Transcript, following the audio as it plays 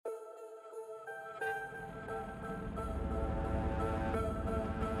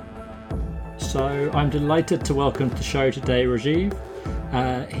So I'm delighted to welcome to the show today Rajeev.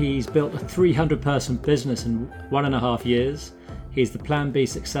 He's built a 300-person business in 1.5 years. He's the Plan B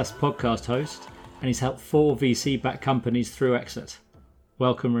Success podcast host, and he's helped 4 VC-backed companies through exit.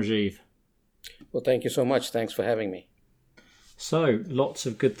 Welcome, Rajeev. Well, thank you so much. Thanks for having me. So, lots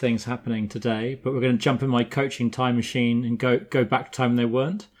of good things happening today, but we're going to jump in my coaching time machine and go back to time they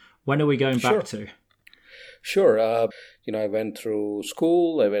weren't. When are we going back to? Sure. I went through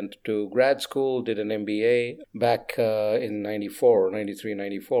school. I went to grad school, did an MBA back in 93,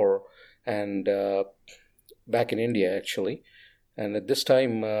 94, and back in India, actually. And at this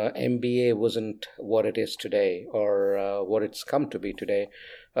time, MBA wasn't what it is today or what it's come to be today.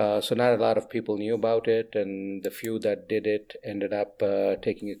 So not a lot of people knew about it, and the few that did it ended up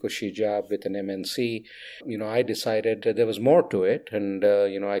taking a cushy job with an MNC. I decided that there was more to it, and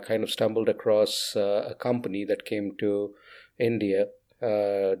I kind of stumbled across a company that came to India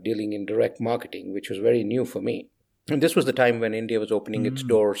dealing in direct marketing, which was very new for me. And this was the time when India was opening its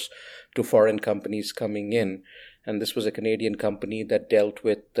doors to foreign companies coming in. And this was a Canadian company that dealt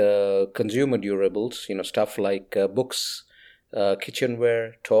with consumer durables, stuff like books,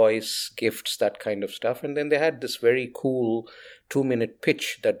 kitchenware, toys, gifts, that kind of stuff. And then they had this very cool 2-minute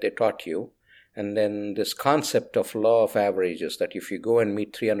pitch that they taught you. And then this concept of law of averages, that if you go and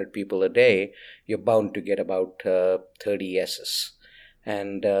meet 300 people a day, you're bound to get about 30 yeses.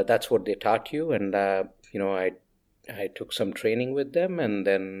 And that's what they taught you. And, I took some training with them, and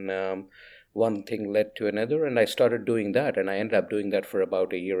then one thing led to another, and I started doing that. And I ended up doing that for about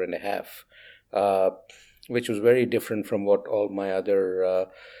 1.5 years, which was very different from what all my other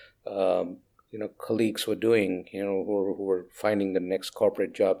colleagues were doing, who were finding the next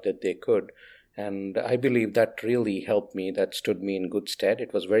corporate job that they could. And I believe that really helped me. That stood me in good stead.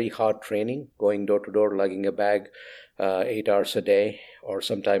 It was very hard training, going door to door, lugging a bag 8 hours a day or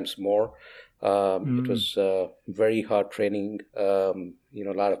sometimes more. It was very hard training. A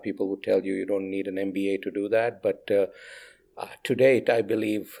lot of people would tell you don't need an MBA to do that. But to date, I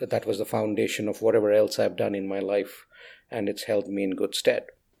believe that was the foundation of whatever else I've done in my life. And it's held me in good stead.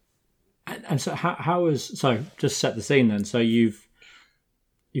 And so so just set the scene then. So you've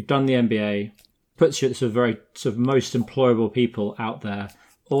done the MBA, puts you at the very most employable people out there.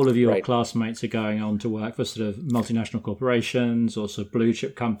 All of your classmates are going on to work for sort of multinational corporations or sort of blue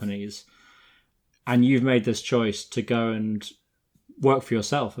chip companies. And you've made this choice to go and work for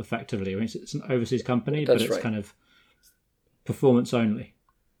yourself effectively. I mean, it's an overseas company, but it's kind of performance only.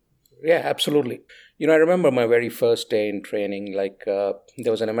 Yeah, absolutely. I remember my very first day in training,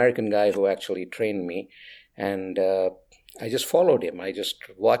 there was an American guy who actually trained me, and I just followed him. I just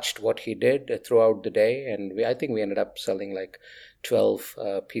watched what he did throughout the day, and I think we ended up selling 12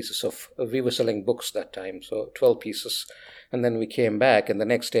 pieces we were selling books that time, so 12 pieces. And then we came back, and the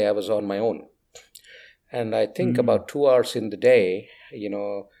next day I was on my own. And I think about 2 hours in the day,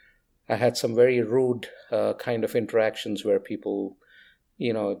 I had some very rude kind of interactions where people,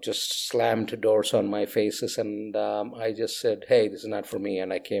 just slammed doors on my faces. And I just said, hey, this is not for me.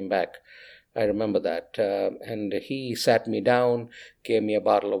 And I came back. I remember that. And he sat me down, gave me a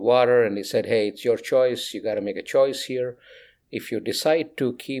bottle of water, and he said, hey, it's your choice. You got to make a choice here. If you decide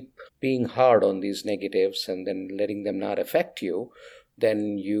to keep being hard on these negatives and then letting them not affect you,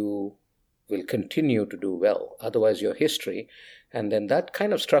 then you will continue to do well. Otherwise, your history. And then that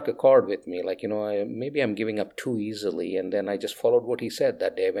kind of struck a chord with me. Maybe I'm giving up too easily. And then I just followed what he said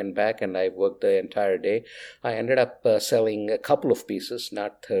that day. I went back and I worked the entire day. I ended up selling a couple of pieces,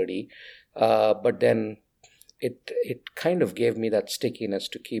 not 30. But then it kind of gave me that stickiness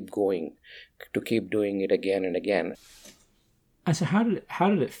to keep going, to keep doing it again and again. And so how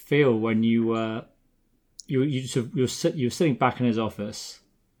did it feel when you were sitting back in his office?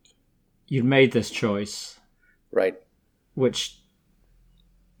 You'd made this choice, right? Which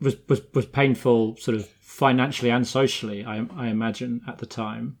was painful, sort of financially and socially. I imagine at the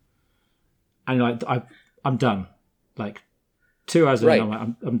time, and I'm done. 2 hours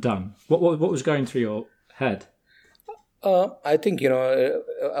in, I'm done. What was going through your head? I think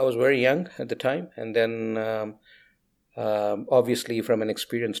I was very young at the time, and then obviously from an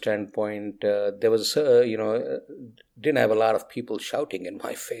experience standpoint, there was didn't have a lot of people shouting in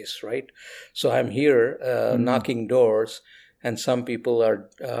my face, right? So I'm here knocking doors, and some people are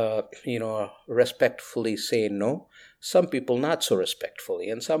respectfully saying no. Some people not so respectfully,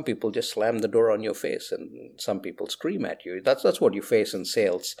 and some people just slam the door on your face, and some people scream at you. That's what you face in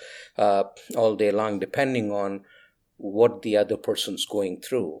sales all day long, depending on what the other person's going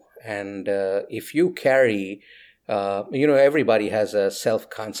through. And if you carry, everybody has a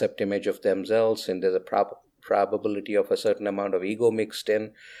self-concept image of themselves, and there's a probability of a certain amount of ego mixed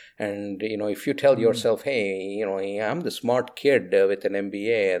in. And, if you tell yourself, hey, I'm the smart kid with an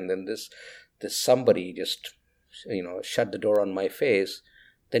MBA, and then this somebody just, shut the door on my face,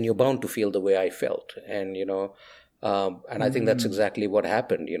 then you're bound to feel the way I felt. And, and I think that's exactly what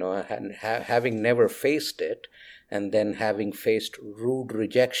happened, having never faced it, and then having faced rude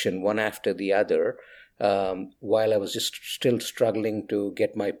rejection one after the other, while I was just still struggling to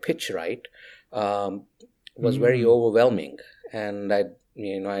get my pitch right, was very overwhelming. And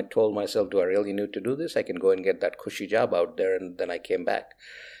I told myself, do I really need to do this? I can go and get that cushy job out there. And then I came back.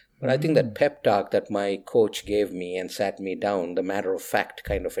 But I think that pep talk that my coach gave me and sat me down, the matter-of-fact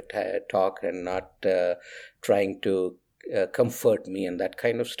kind of a talk, and not trying to comfort me and that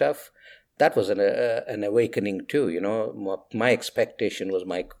kind of stuff, that was an awakening too. My expectation was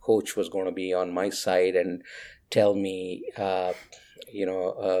my coach was going to be on my side and tell me, kind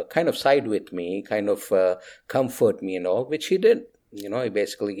of side with me, kind of comfort me and all, which he did. He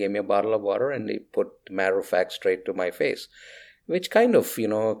basically gave me a bottle of water and he put matter-of-fact straight to my face. Which kind of,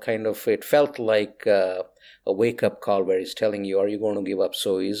 it felt like a wake-up call where he's telling you, are you going to give up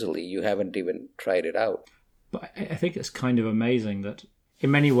so easily? You haven't even tried it out. But I think it's kind of amazing that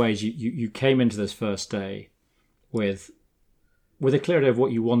in many ways you came into this first day with a clear idea of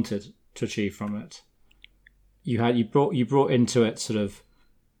what you wanted to achieve from it. You brought into it sort of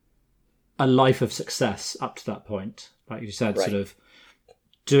a life of success up to that point. Like you said, sort of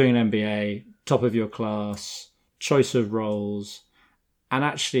doing an MBA, top of your class, choice of roles, and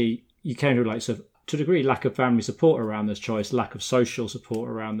actually you came to like sort of to a degree lack of family support around this choice, lack of social support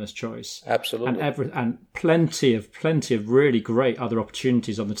around this choice, absolutely, and plenty of really great other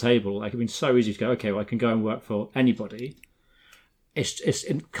opportunities on the table. Like, it's so easy to go, okay, well, I can go and work for anybody. It's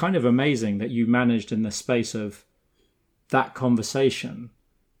kind of amazing that you managed in the space of that conversation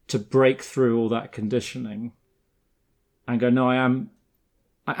to break through all that conditioning and go, no, I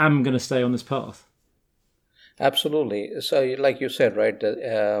am going to stay on this path. Absolutely. So, like you said, right,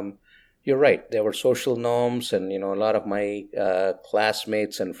 you're right. There were social norms, and, a lot of my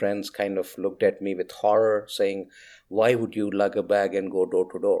classmates and friends kind of looked at me with horror, saying, why would you lug a bag and go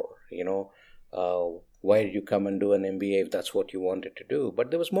door to door? Why did you come and do an MBA if that's what you wanted to do? But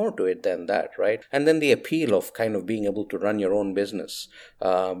there was more to it than that, right? And then the appeal of kind of being able to run your own business,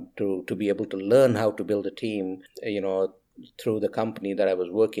 to be able to learn how to build a team, through the company that I was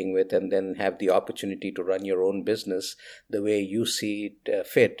working with, and then have the opportunity to run your own business the way you see it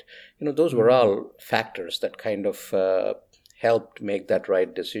fit. Those were all factors that kind of helped make that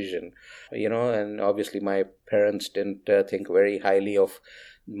right decision. And obviously my parents didn't think very highly of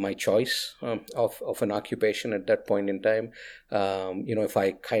my choice of an occupation at that point in time. If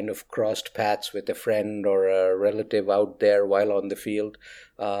I kind of crossed paths with a friend or a relative out there while on the field,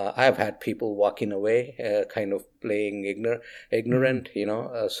 I've had people walking away, kind of playing ignorant,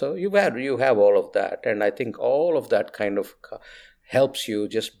 so you have all of that. And I think all of that kind of helps you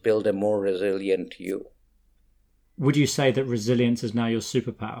just build a more resilient you. Would you say that resilience is now your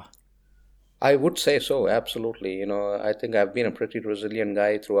superpower? I would say so, absolutely. I think I've been a pretty resilient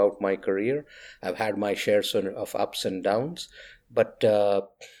guy throughout my career. I've had my shares of ups and downs, but,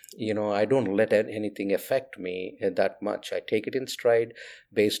 I don't let anything affect me that much. I take it in stride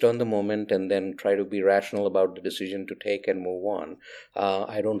based on the moment and then try to be rational about the decision to take and move on.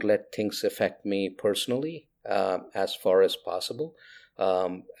 I don't let things affect me personally as far as possible.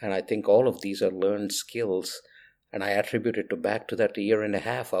 And I think all of these are learned skills. And I attribute it back to that year and a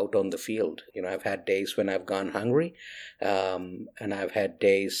half out on the field. I've had days when I've gone hungry, and I've had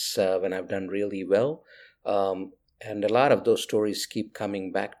days when I've done really well. And a lot of those stories keep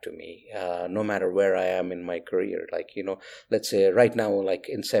coming back to me, no matter where I am in my career. Like, let's say right now, like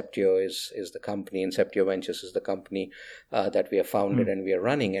Inceptio is the company, Inceptio Ventures is the company that we have founded and we are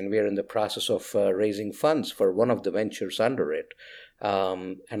running, and we are in the process of raising funds for one of the ventures under it.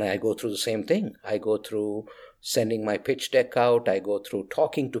 And I go through the same thing. I go through sending my pitch deck out. I go through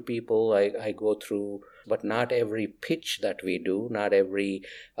talking to people. I go through, but not every pitch that we do, not every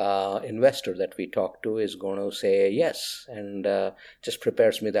investor that we talk to is going to say yes, and just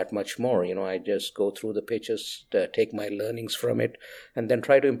prepares me that much more. I just go through the pitches, take my learnings from it, and then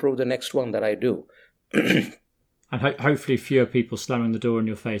try to improve the next one that I do. And hopefully fewer people slamming the door in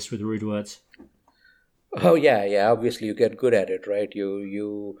your face with rude words. Oh yeah. Obviously, you get good at it, right?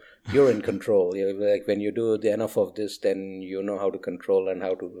 You're in control. Like when you do enough of this, then you know how to control and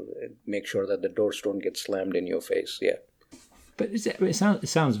how to make sure that the doors don't get slammed in your face. Yeah. But it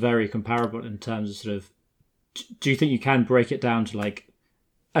sounds very comparable in terms of sort of. Do you think you can break it down to, like,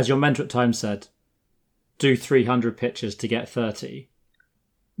 as your mentor at times said, do 300 pitches to get 30?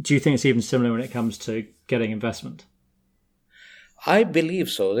 Do you think it's even similar when it comes to getting investment? I believe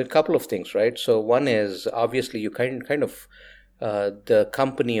so. There are a couple of things, right? So one is obviously you kind of the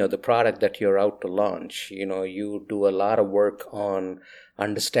company or the product that you're out to launch. You do a lot of work on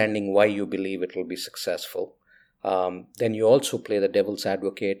understanding why you believe it will be successful. Then you also play the devil's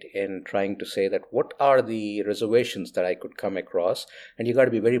advocate in trying to say that what are the reservations that I could come across, and you got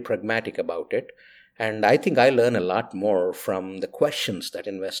to be very pragmatic about it. And I think I learn a lot more from the questions that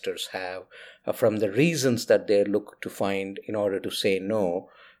investors have, from the reasons that they look to find in order to say no,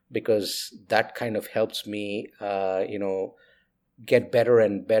 because that kind of helps me, get better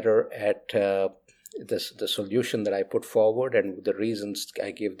and better at the solution that I put forward and the reasons I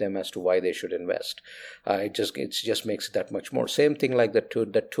give them as to why they should invest. It just makes it that much more. Same thing like the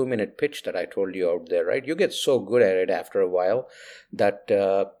 2-minute pitch that I told you out there, right? You get so good at it after a while that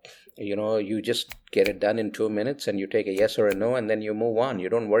you just get it done in 2 minutes and you take a yes or a no and then you move on. You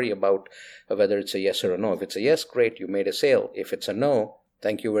don't worry about whether it's a yes or a no. If it's a yes, great, you made a sale. If it's a no,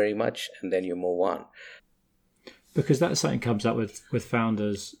 thank you very much, and then you move on. Because that's something that comes up with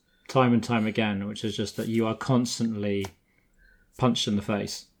founders time and time again, which is just that you are constantly punched in the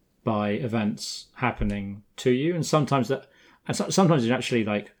face by events happening to you, and sometimes it's actually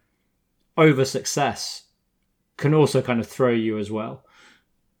like over success can also kind of throw you as well.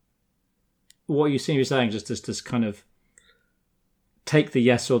 What you seem to be saying is just this kind of take the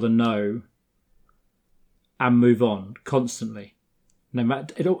yes or the no and move on constantly. No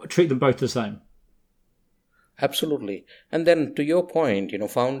matter, treat them both the same. Absolutely. And then to your point,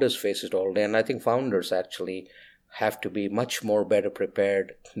 founders face it all day. And I think founders actually have to be much more better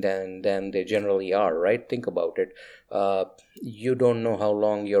prepared than they generally are, right? Think about it. You don't know how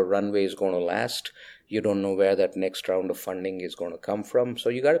long your runway is going to last. You don't know where that next round of funding is going to come from. So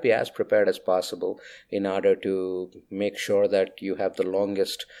you got to be as prepared as possible in order to make sure that you have the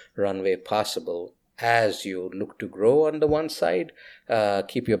longest runway possible as you look to grow on the one side,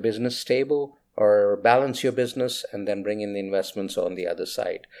 keep your business stable, or balance your business and then bring in the investments on the other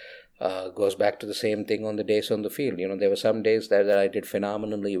side. Goes back to the same thing on the days on the field. There were some days that I did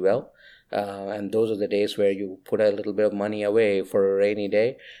phenomenally well. And those are the days where you put a little bit of money away for a rainy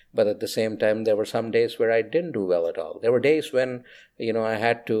day. But at the same time, there were some days where I didn't do well at all. There were days when, I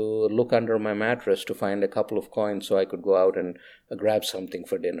had to look under my mattress to find a couple of coins so I could go out and grab something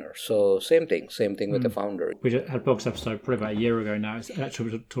for dinner. So same thing with the founder. We had a blog episode probably about a year ago now. It's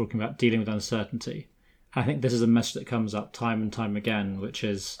actually talking about dealing with uncertainty. I think this is a message that comes up time and time again, which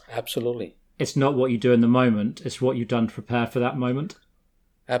is... Absolutely. It's not what you do in the moment, it's what you've done to prepare for that moment.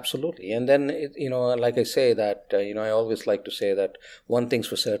 Absolutely. And then, like I say that, I always like to say that one thing's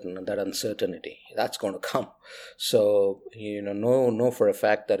for certain, and that uncertainty, that's going to come. So, know for a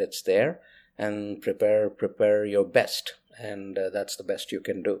fact that it's there and prepare your best. And that's the best you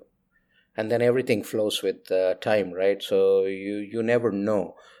can do. And then everything flows with time, right? So you never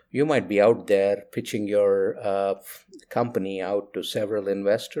know. You might be out there pitching your company out to several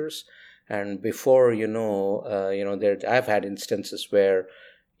investors. And before I've had instances where,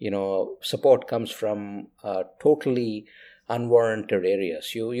 support comes from totally unwarranted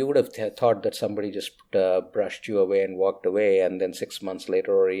areas. You would have thought that somebody just brushed you away and walked away, and then 6 months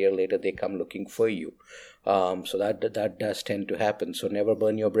later or a year later they come looking for you. So that does tend to happen. So never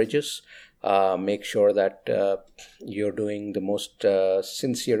burn your bridges. Make sure that you're doing the most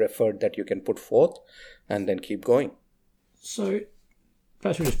sincere effort that you can put forth, and then keep going. So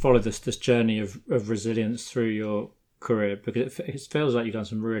perhaps we just follow this journey of resilience through your career, because it feels like you've done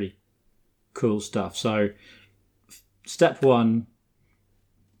some really cool stuff. So step one,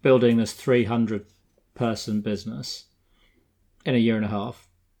 building this 300-person business in a year and a half,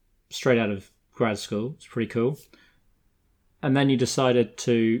 straight out of grad school. It's pretty cool. And then you decided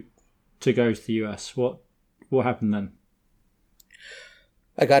to go to the US. What happened then?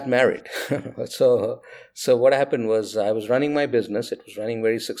 I got married. So what happened was I was running my business. It was running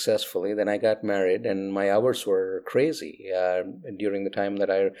very successfully. Then I got married, and my hours were crazy during the time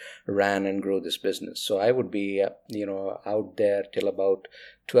that I ran and grew this business. So I would be, out there till about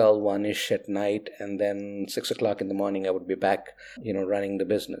 12, 1-ish at night, and then 6 o'clock in the morning I would be back, running the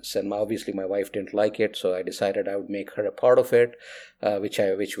business. And obviously my wife didn't like it, so I decided I would make her a part of it,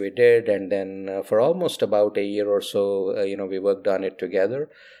 which we did. And then for almost about a year or so, we worked on it together.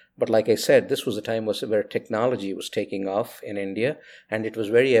 But like I said, this was a time where technology was taking off in India, and it was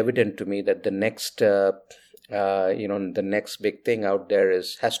very evident to me that the next the next big thing out there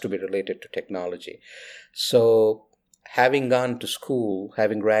has to be related to technology. So having gone to school,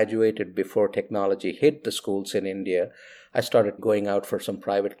 having graduated before technology hit the schools in India, I started going out for some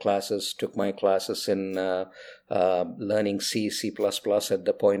private classes, took my classes in learning C, C++ at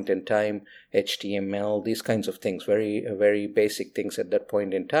the point in time, HTML, these kinds of things, very, very basic things at that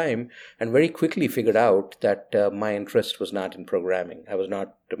point in time, and very quickly figured out that my interest was not in programming. I was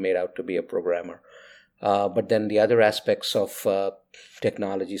not made out to be a programmer. But then the other aspects of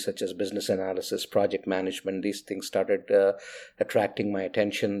technology, such as business analysis, project management, these things started attracting my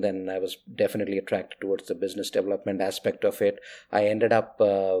attention. Then I was definitely attracted towards the business development aspect of it. I ended up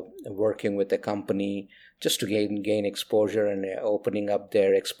working with a company just to gain exposure and opening up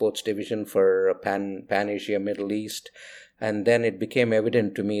their exports division for Pan-Asia, Middle East. And then it became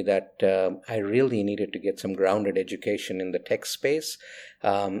evident to me that I really needed to get some grounded education in the tech space,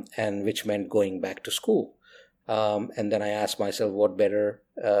 and which meant going back to school. And then I asked myself, what better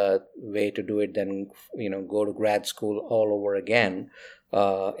way to do it than go to grad school all over again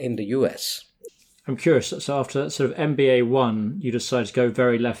in the US. I'm curious. So after that sort of MBA 1, you decided to go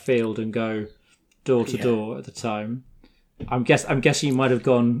very left field and go door to door at the time. I'm guessing you might have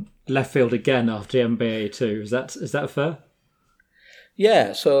gone left field again after MBA 2. Is that fair?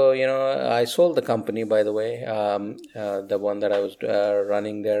 Yeah, so I sold the company, by the way, the one that I was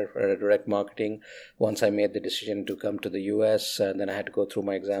running there, direct marketing. Once I made the decision to come to the US, and then I had to go through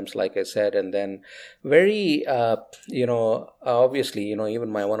my exams, like I said, and then very, obviously,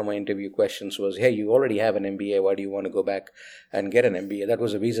 even one of my interview questions was, "Hey, you already have an MBA. Why do you want to go back and get an MBA?" That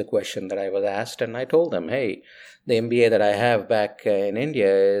was a visa question that I was asked, and I told them, "Hey, the MBA that I have back in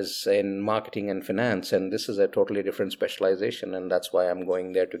India is in marketing and finance, and this is a totally different specialization, and that's why I'm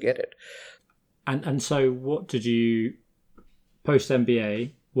going there to get it." And so, what did you post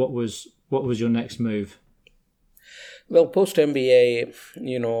MBA? What was your next move? Well, post MBA,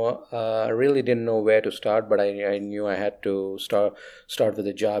 I really didn't know where to start, but I knew I had to start with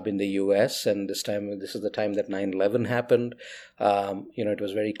a job in the US. And this is the time that 9/11 happened. It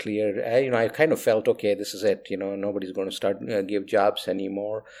was very clear. I kind of felt, okay, this is it. Nobody's going to start give jobs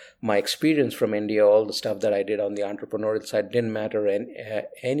anymore. My experience from India, all the stuff that I did on the entrepreneurial side didn't matter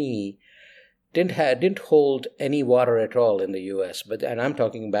didn't hold any water at all in the US. And I'm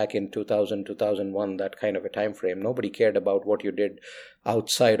talking back in 2000, 2001, that kind of a time frame. Nobody cared about what you did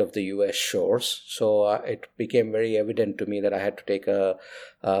outside of the US shores. So it became very evident to me that I had to take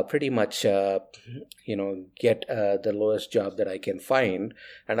pretty much, get the lowest job that I can find.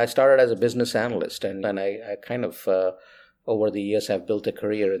 And I started as a business analyst. And I kind of, over the years, have built a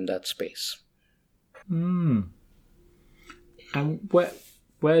career in that space. And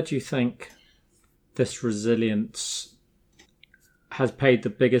where do you think this resilience has paid the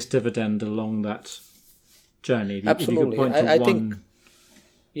biggest dividend along that journey? Absolutely. If you could point to I one... think,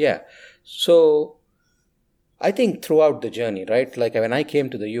 yeah. So I think throughout the journey, right? Like when I came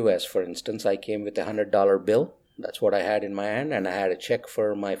to the US, for instance, I came with $100 bill. That's what I had in my hand. And I had a check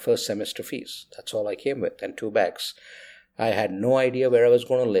for my first semester fees. That's all I came with, and 2 bags. I had no idea where I was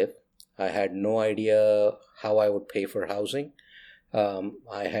going to live. I had no idea how I would pay for housing.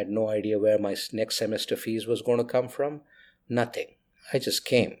 I had no idea where my next semester fees was going to come from. Nothing. I just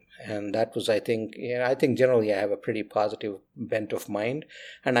came. And that was, I think generally I have a pretty positive bent of mind.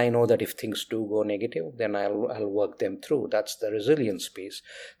 And I know that if things do go negative, then I'll work them through. That's the resilience piece.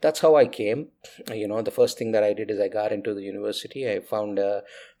 That's how I came. The first thing that I did is I got into the university. I found a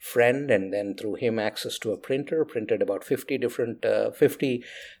friend, and then through him access to a printer, printed about 50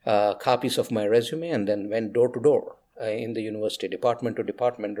 copies of my resume, and then went door to door in the university, department to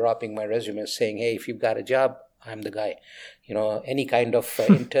department, dropping my resume, saying, "Hey, if you've got a job, I'm the guy." Any kind of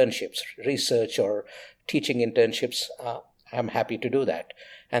internships, research or teaching internships, I'm happy to do that.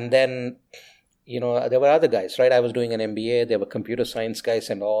 And then, there were other guys, right? I was doing an MBA. There were computer science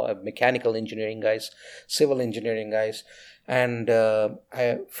guys and all, mechanical engineering guys, civil engineering guys. And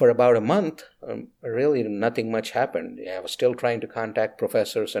for about a month, really nothing much happened. I was still trying to contact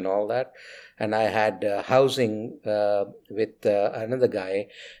professors and all that. And I had housing with another guy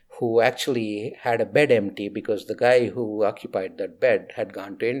who actually had a bed empty because the guy who occupied that bed had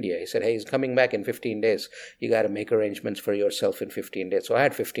gone to India. He said, "Hey, he's coming back in 15 days. You got to make arrangements for yourself in 15 days. So I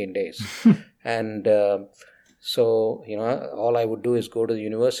had 15 days. And so, all I would do is go to the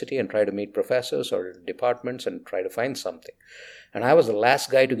university and try to meet professors or departments and try to find something. And I was the last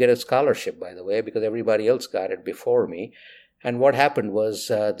guy to get a scholarship, by the way, because everybody else got it before me. And what happened was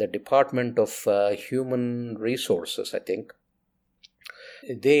the Department of Human Resources, I think,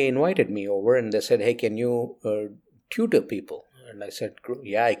 they invited me over and they said, "Hey, can you tutor people?" And I said,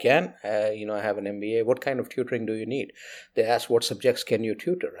 "Yeah, I can. I have an MBA. What kind of tutoring do you need?" They asked, "What subjects can you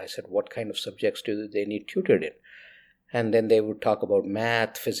tutor?" I said, "What kind of subjects do they need tutored in?" And then they would talk about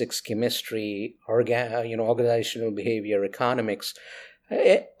math, physics, chemistry, organizational behavior, economics,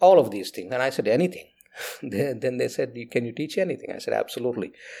 all of these things. And I said, anything. Then they said, can you teach anything? I said,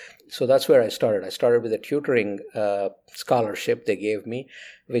 absolutely. So that's where I started. I started with a tutoring scholarship they gave me,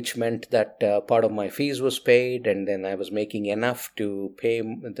 which meant that part of my fees was paid, and then I was making enough to pay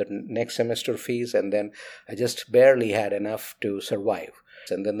the next semester fees, and then I just barely had enough to survive.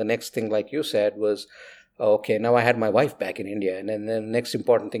 And then the next thing, like you said, was, okay, now I had my wife back in India, and then the next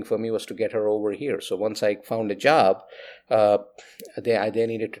important thing for me was to get her over here. So once I found a job, they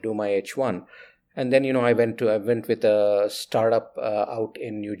needed to do my H1. And then, I went with a startup out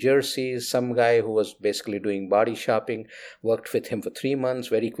in New Jersey, some guy who was basically doing body shopping, worked with him for 3 months,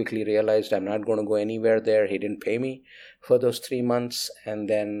 very quickly realized I'm not going to go anywhere there. He didn't pay me for those 3 months. And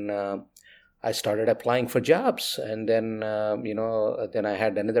then I started applying for jobs. And then, then I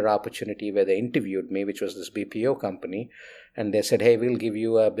had another opportunity where they interviewed me, which was this BPO company. And they said, hey, we'll give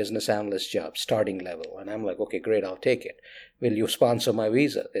you a business analyst job, starting level. And I'm like, okay, great, I'll take it. Will you sponsor my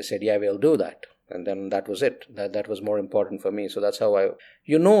visa? They said, yeah, we'll do that. And then that was it. That was more important for me. So that's how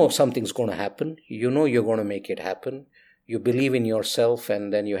something's going to happen. You're going to make it happen. You believe in yourself,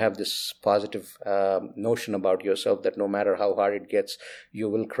 and then you have this positive notion about yourself that no matter how hard it gets, you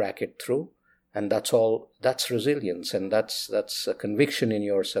will crack it through. And that's all. That's resilience, and that's a conviction in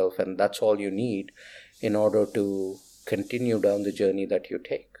yourself, and that's all you need in order to continue down the journey that you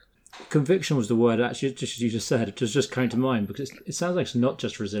take. Conviction was the word actually you just said. It just came to mind because it sounds like it's not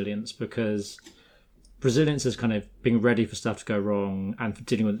just resilience, because resilience is kind of being ready for stuff to go wrong and for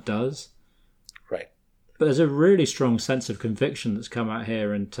dealing with it does. Right. But there's a really strong sense of conviction that's come out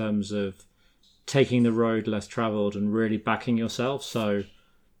here in terms of taking the road less travelled and really backing yourself. So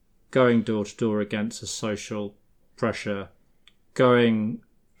going door to door against a social pressure, going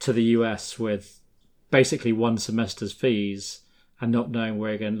to the US with basically one semester's fees and not knowing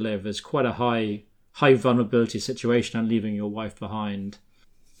where you're going to live is quite a high vulnerability situation, and leaving your wife behind.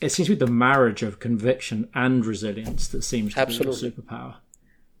 It seems to be the marriage of conviction and resilience that seems to be your superpower.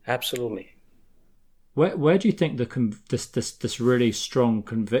 Absolutely. Where do you think this really strong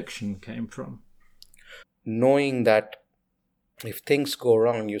conviction came from? Knowing that if things go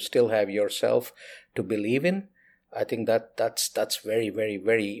wrong, you still have yourself to believe in. I think that's very, very,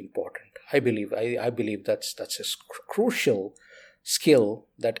 very important. I believe that's a crucial skill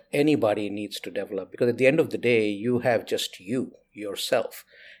that anybody needs to develop, because at the end of the day, you have just yourself,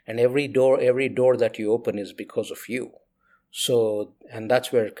 and every door that you open is because of you. So, and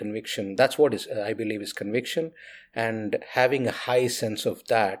that's where conviction, that's what is, I believe, is conviction, and having a high sense of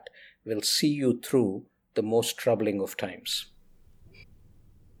that will see you through the most troubling of times.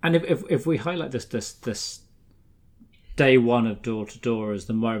 And if we highlight this day one of door to door as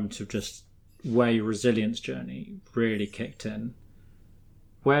the moment of just where your resilience journey really kicked in,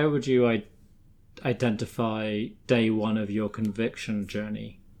 where would you identify day one of your conviction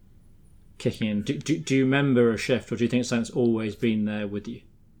journey kicking in? Do you remember a shift, or do you think something's always been there with you?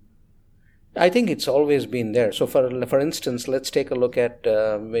 I think it's always been there. So, for instance, let's take a look at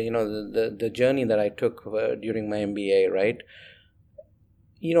the journey that I took during my MBA. Right?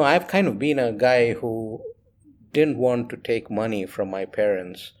 I've kind of been a guy who didn't want to take money from my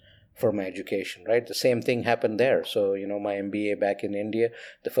parents for my education, right? The same thing happened there. So, my MBA back in India,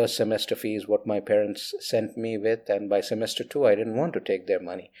 the first semester fee is what my parents sent me with. And by semester 2, I didn't want to take their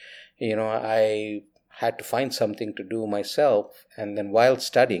money. I had to find something to do myself. And then while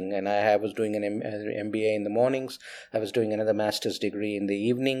studying, and I was doing an MBA in the mornings, I was doing another master's degree in the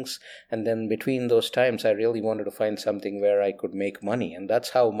evenings. And then between those times, I really wanted to find something where I could make money. And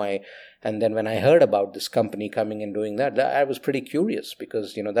that's how and then when I heard about this company coming and doing that, I was pretty curious,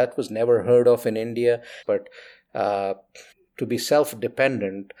 because, that was never heard of in India. But to be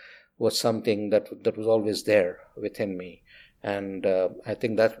self-dependent was something that was always there within me. And I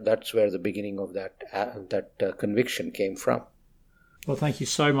think that's where the beginning of that conviction came from. Well, thank you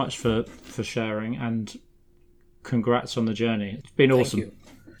so much for sharing, and congrats on the journey. It's been awesome. Thank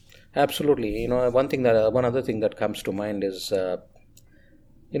you. Absolutely. One other thing that comes to mind is, I've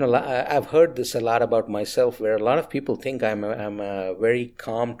heard this a lot about myself, where a lot of people think I'm a very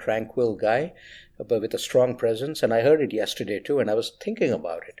calm, tranquil guy, but with a strong presence. And I heard it yesterday too, and I was thinking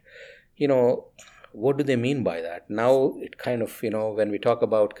about it. What do they mean by that? Now it kind of, when we talk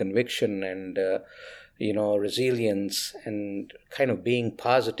about conviction and, resilience and kind of being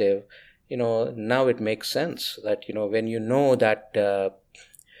positive, now it makes sense that, when you know that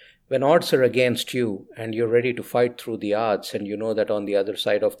when odds are against you and you're ready to fight through the odds, and you know that on the other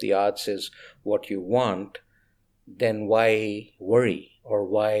side of the odds is what you want, then why worry or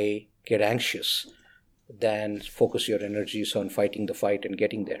why get anxious? than focus your energies on fighting the fight and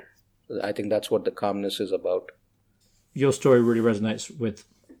getting there. I think that's what the calmness is about. Your story really resonates with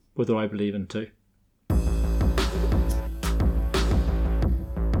what I believe in too.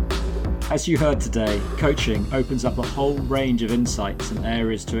 As you heard today, coaching opens up a whole range of insights and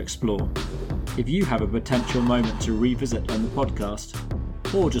areas to explore. If you have a potential moment to revisit on the podcast,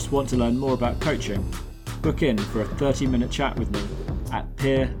 or just want to learn more about coaching, book in for a 30-minute chat with me at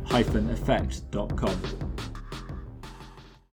peer-effect.com.